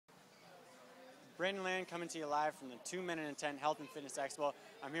Brandon Land coming to you live from the 2 Minute and 10 Health and Fitness Expo.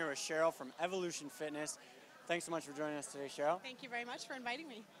 I'm here with Cheryl from Evolution Fitness. Thanks so much for joining us today, Cheryl. Thank you very much for inviting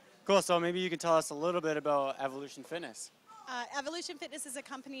me. Cool, so maybe you can tell us a little bit about Evolution Fitness. Evolution Fitness is a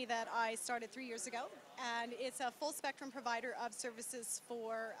company that I started 3 years ago, and it's a full spectrum provider of services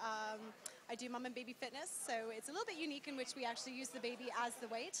for, I do mom and baby fitness, so it's a little bit unique in which we actually use the baby as the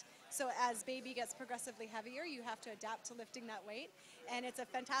weight. So as baby gets progressively heavier, you have to adapt to lifting that weight. And it's a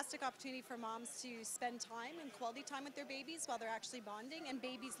fantastic opportunity for moms to spend time and quality time with their babies while they're actually bonding, and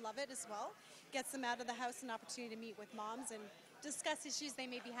babies love it as well. Gets them out of the house, an opportunity to meet with moms and discuss issues they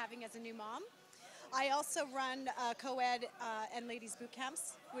may be having as a new mom. I also run co-ed and ladies boot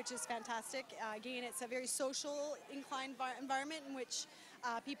camps, which is fantastic. Again, it's a very social inclined environment in which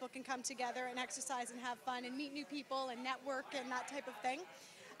people can come together and exercise and have fun and meet new people and network and that type of thing.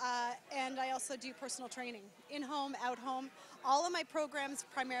 And I also do personal training, in-home, out-home. All of my programs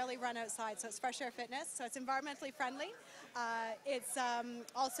primarily run outside, so it's fresh air fitness, so it's environmentally friendly. It's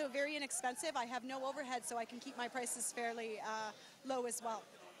also very inexpensive. I have no overhead, so I can keep my prices fairly low as well.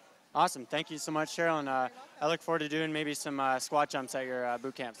 Awesome. Thank you so much, Cheryl. And I look forward to doing maybe some squat jumps at your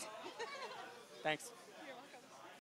boot camps. Thanks.